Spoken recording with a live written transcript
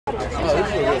Alright,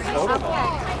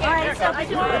 so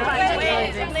before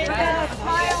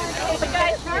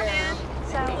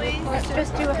we let's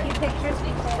just do a few pictures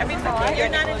before we start. You're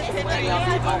not in the picture. You have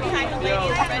to be behind the lady in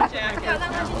the red jacket.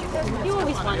 You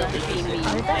always want to be me.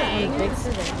 Thanks.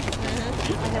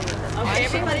 Okay,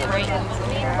 everybody look at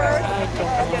me first.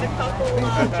 I've got a couple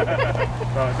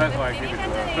that's why I keep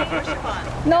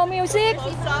it. No music.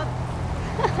 close up.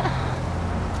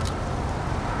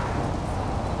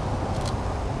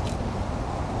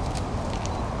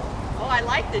 Oh, I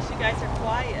like this. You guys are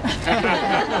quiet.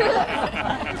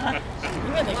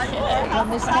 I'll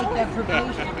mistake that for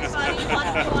patience. Everybody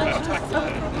wants to watch a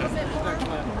little bit more?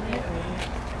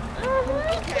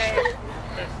 Okay.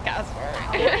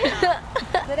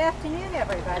 Good afternoon,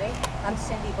 everybody. I'm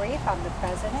Cindy Brief. I'm the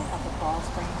president of the Coral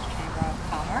Springs Chamber of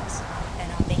Commerce.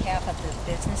 And on behalf of the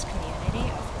business community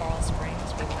of Coral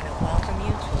Springs, we want to welcome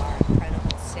you to our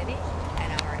incredible city and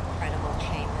our incredible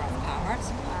Chamber of Commerce.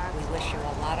 We wish you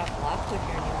a lot of luck with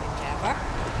your new endeavor.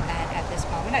 And at this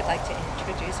moment, I'd like to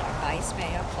introduce our Vice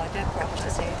Mayor, Claudette Brooks, to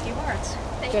say a few words.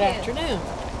 Good afternoon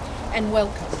and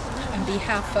welcome. On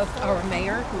behalf of our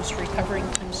mayor, who's recovering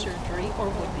from surgery or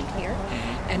would be here,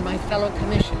 and my fellow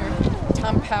commissioner,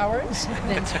 Tom Powers,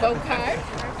 Vince Bocard,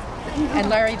 and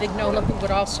Larry Vignola, who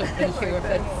would also be here,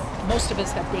 but most of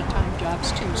us have daytime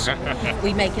jobs too, so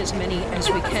we make as many as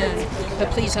we can.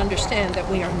 But please understand that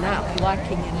we are not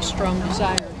lacking in a strong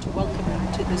desire to welcome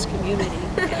you to this community.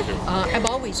 I'm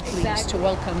always pleased to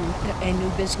welcome a new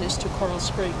business to Coral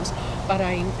Springs, but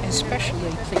I'm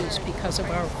especially pleased because of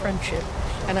our friendship.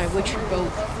 And I wish you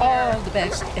both all the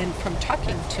best. And from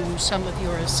talking to some of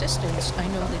your assistants, I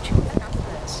know that you have the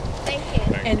best. Thank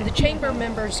you. And the chamber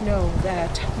members know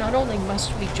that not only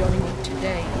must we join you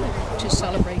today to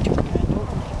celebrate your grand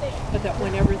opening, but that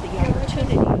whenever the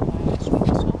opportunity allows, we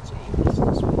must also do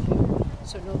business with you.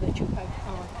 So know that you have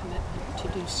our commitment to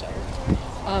do so.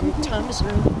 Tom, is there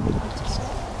anything you'd like to say?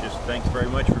 Just thanks very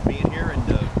much for being here, and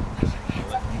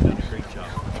you've done a great job.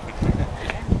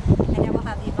 And then we'll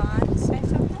have Yvonne say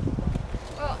something.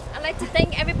 Well, I'd like to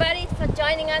thank everybody for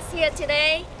joining us here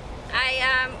today.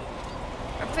 I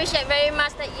appreciate very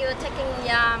much that you're taking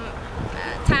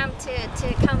time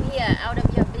to come here out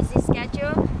of your busy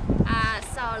schedule.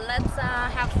 So let's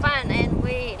have fun, and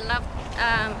we love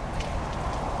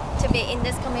to be in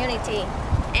this community.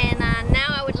 And now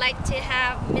I would like to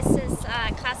have Mrs.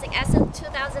 Classic Essen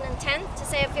 2010 to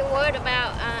say a few words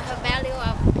about her value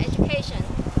of education.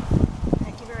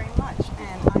 Thank you very much,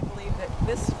 and I believe that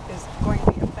this is going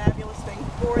to be a fabulous thing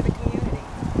for the community.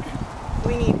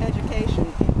 We need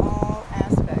education in all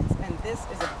aspects, and this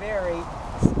is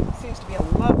seems to be a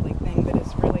lovely thing that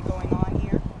is really going on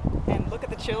here. And look at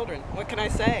the children. What can I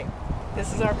say?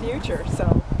 This is our future,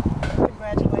 so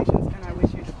congratulations, and I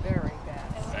wish you the very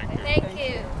best. Thank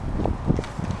you.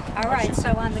 All right,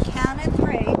 so on the count of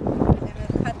three, we're going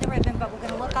to cut the ribbon, but we're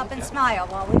going to look up and smile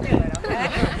while we do it, okay?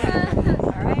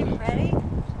 All right, ready?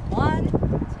 1,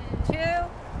 2,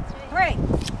 3.